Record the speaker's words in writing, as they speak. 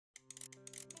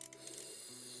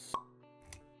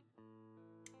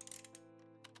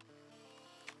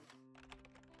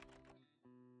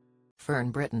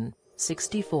Fern Britton,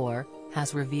 64,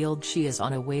 has revealed she is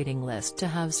on a waiting list to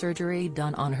have surgery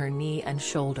done on her knee and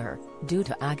shoulder, due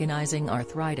to agonizing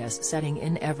arthritis setting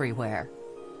in everywhere.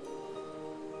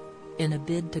 In a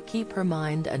bid to keep her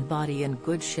mind and body in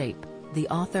good shape, the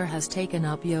author has taken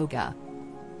up yoga.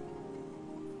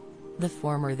 The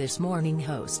former This Morning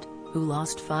host, who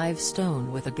lost 5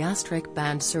 stone with a gastric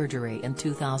band surgery in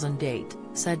 2008,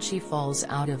 said she falls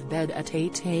out of bed at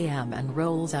 8 a.m. and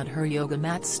rolls out her yoga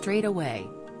mat straight away.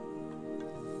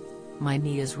 "My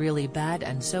knee is really bad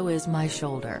and so is my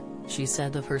shoulder," she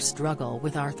said of her struggle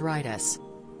with arthritis.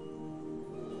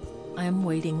 "I am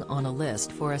waiting on a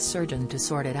list for a surgeon to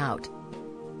sort it out.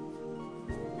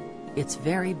 It's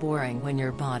very boring when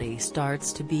your body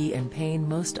starts to be in pain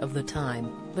most of the time,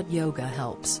 but yoga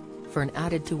helps," Fern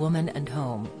added to Woman and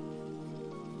Home.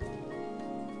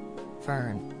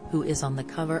 Fern, who is on the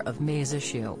cover of May's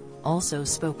issue, also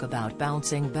spoke about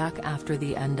bouncing back after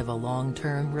the end of a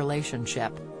long-term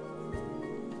relationship.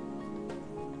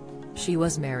 She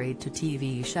was married to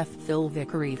TV chef Phil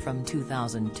Vickery from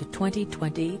 2000 to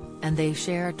 2020, and they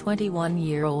share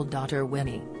 21-year-old daughter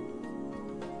Winnie.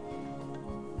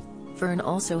 Fern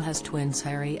also has twins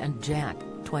Harry and Jack,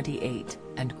 28,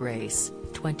 and Grace,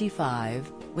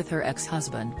 25, with her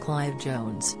ex-husband Clive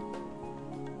Jones.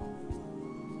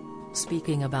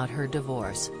 Speaking about her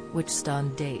divorce, which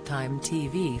stunned daytime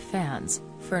TV fans,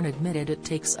 Fern admitted it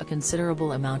takes a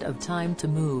considerable amount of time to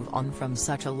move on from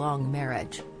such a long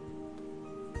marriage.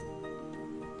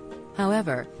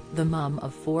 However, the mom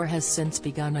of 4 has since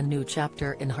begun a new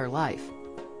chapter in her life.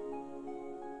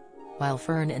 While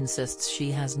Fern insists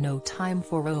she has no time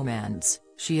for romance,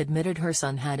 she admitted her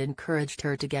son had encouraged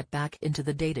her to get back into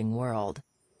the dating world.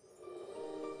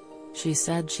 She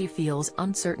said she feels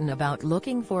uncertain about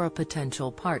looking for a potential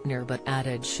partner but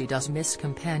added she does miss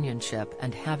companionship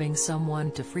and having someone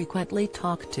to frequently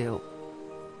talk to.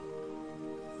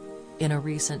 In a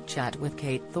recent chat with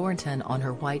Kate Thornton on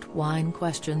her White Wine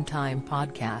Question Time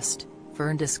podcast,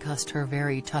 Fern discussed her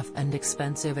very tough and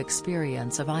expensive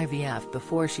experience of IVF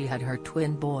before she had her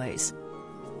twin boys.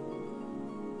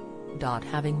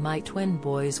 "Having my twin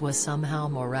boys was somehow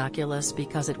miraculous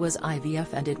because it was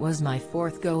IVF and it was my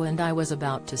 4th go and I was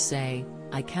about to say,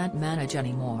 I can't manage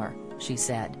anymore," she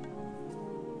said.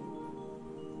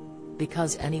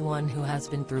 "Because anyone who has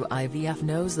been through IVF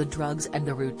knows the drugs and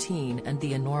the routine and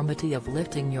the enormity of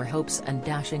lifting your hopes and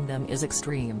dashing them is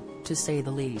extreme, to say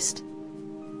the least."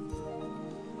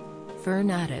 Fern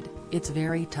added, "It's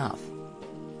very tough.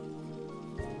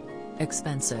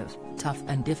 Expensive, tough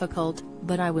and difficult,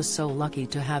 but I was so lucky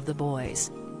to have the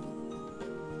boys."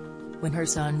 When her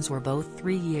sons were both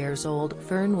 3 years old,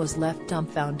 Fern was left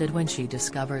dumbfounded when she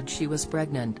discovered she was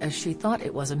pregnant, as she thought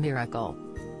it was a miracle.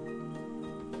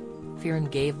 Fern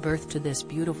gave birth to this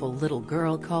beautiful little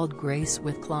girl called Grace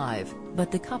with Clive,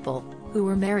 but the couple, who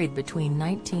were married between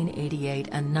 1988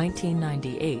 and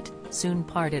 1998, soon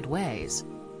parted ways.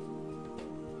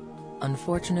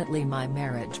 "Unfortunately, my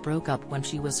marriage broke up when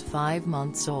she was 5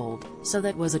 months old, so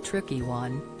that was a tricky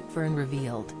one," Fern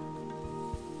revealed.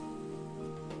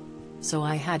 "So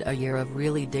I had a year of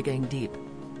really digging deep."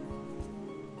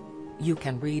 You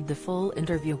can read the full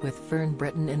interview with Fern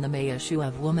Britton in the May issue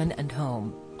of Woman and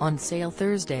Home, on sale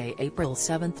Thursday, April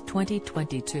 7,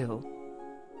 2022.